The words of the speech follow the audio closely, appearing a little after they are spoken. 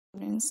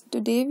Students,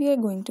 today we are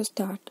going to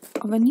start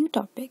our new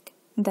topic,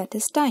 that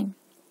is time.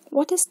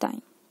 What is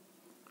time?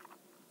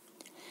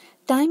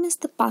 Time is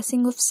the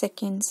passing of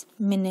seconds,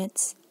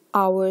 minutes,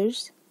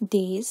 hours,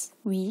 days,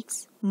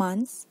 weeks,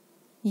 months,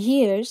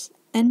 years,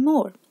 and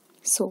more.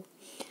 So,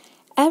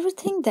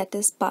 everything that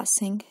is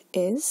passing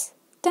is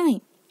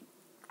time.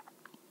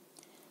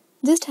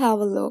 Just have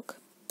a look.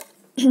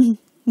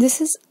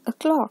 This is a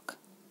clock.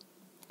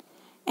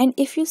 And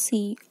if you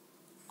see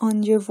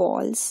on your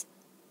walls,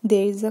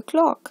 there is a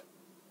clock.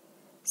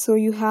 So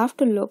you have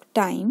to look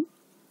time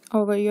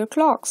over your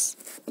clocks.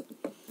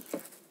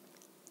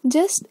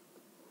 Just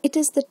it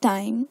is the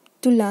time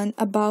to learn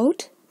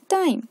about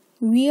time.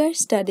 We are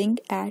studying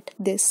at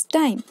this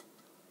time.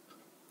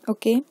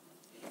 Okay?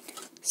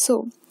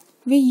 So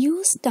we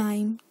use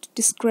time to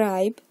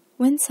describe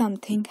when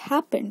something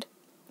happened,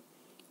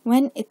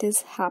 when it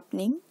is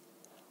happening,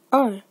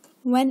 or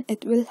when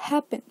it will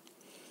happen.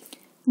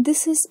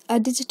 This is a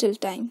digital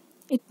time.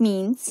 It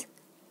means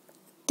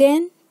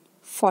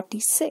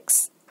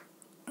 10:46.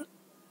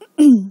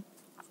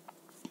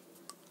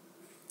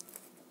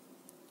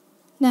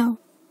 Now,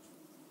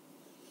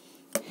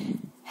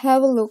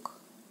 have a look.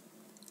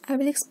 I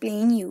will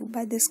explain you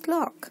by this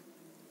clock.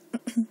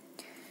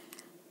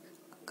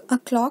 A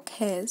clock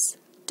has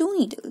two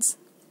needles,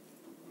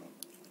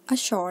 a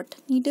short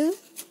needle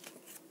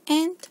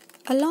and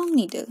a long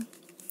needle.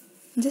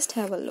 Just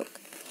have a look.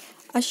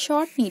 A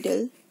short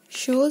needle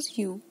shows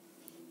you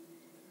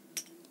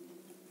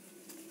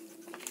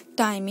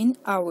time in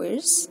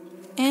hours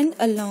and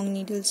a long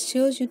needle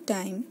shows you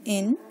time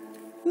in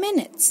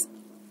minutes.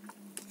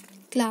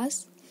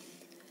 Class,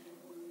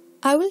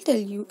 I will tell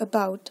you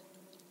about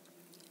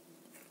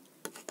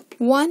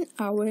 1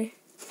 hour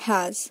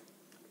has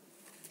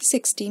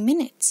 60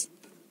 minutes.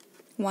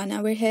 1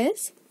 hour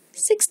has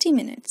 60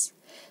 minutes.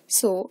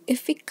 So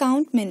if we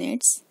count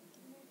minutes,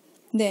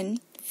 then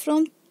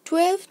from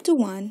 12 to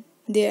 1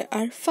 there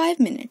are 5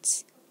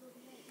 minutes,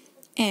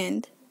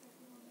 and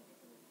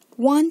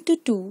 1 to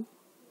 2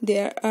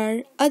 there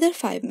are other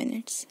 5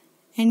 minutes,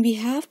 and we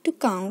have to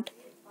count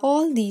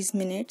all these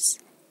minutes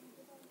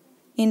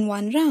in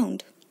one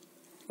round.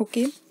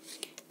 Okay,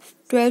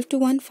 12 to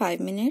 1 5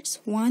 minutes,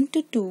 1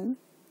 to 2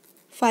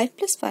 5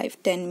 plus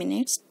 5 10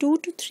 minutes, 2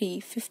 to 3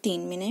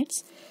 15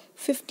 minutes,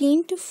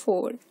 15 to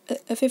 4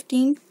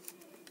 15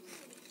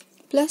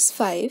 plus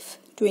 5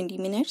 20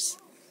 minutes,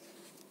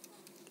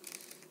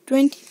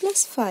 20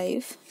 plus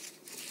 5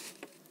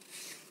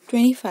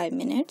 25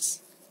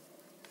 minutes,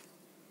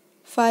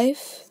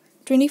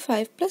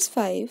 25 plus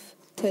 5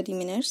 30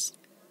 minutes,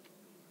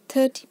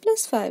 30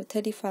 plus 5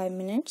 35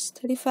 minutes,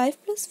 35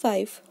 plus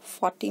 5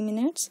 40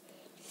 minutes,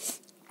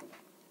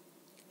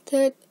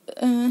 40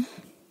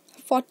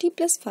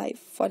 plus 5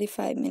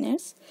 45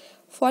 minutes,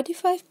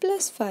 45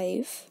 plus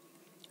 5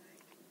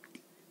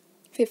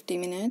 50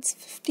 minutes,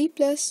 50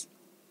 plus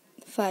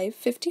 5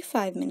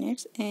 55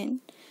 minutes, and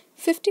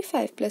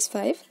 55 plus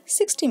 5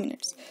 60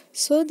 minutes.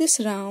 So this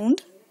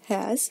round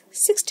has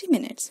 60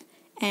 minutes,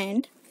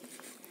 and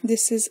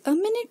this is a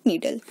minute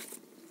needle.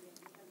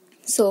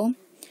 So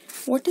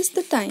what is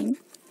the time?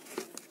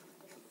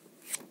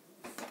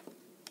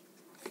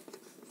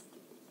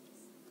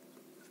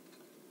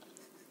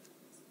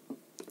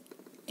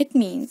 It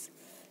means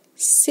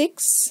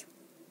 6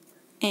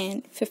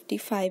 and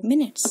 55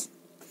 minutes.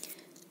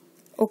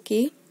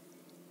 Okay,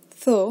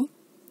 so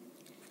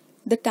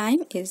the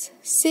time is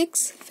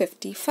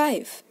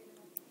 6:55,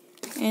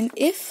 and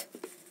if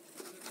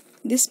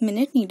this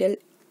minute needle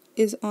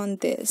is on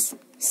this,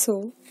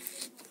 so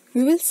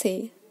we will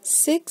say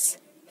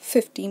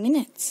 6:50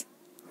 minutes.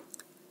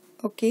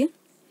 Okay,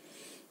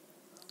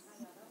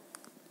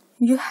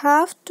 you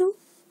have to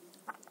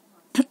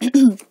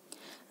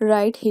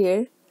write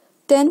here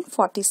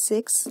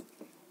 10:46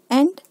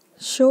 and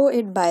show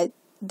it by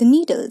the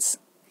needles.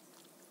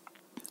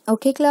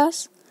 Okay,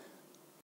 class?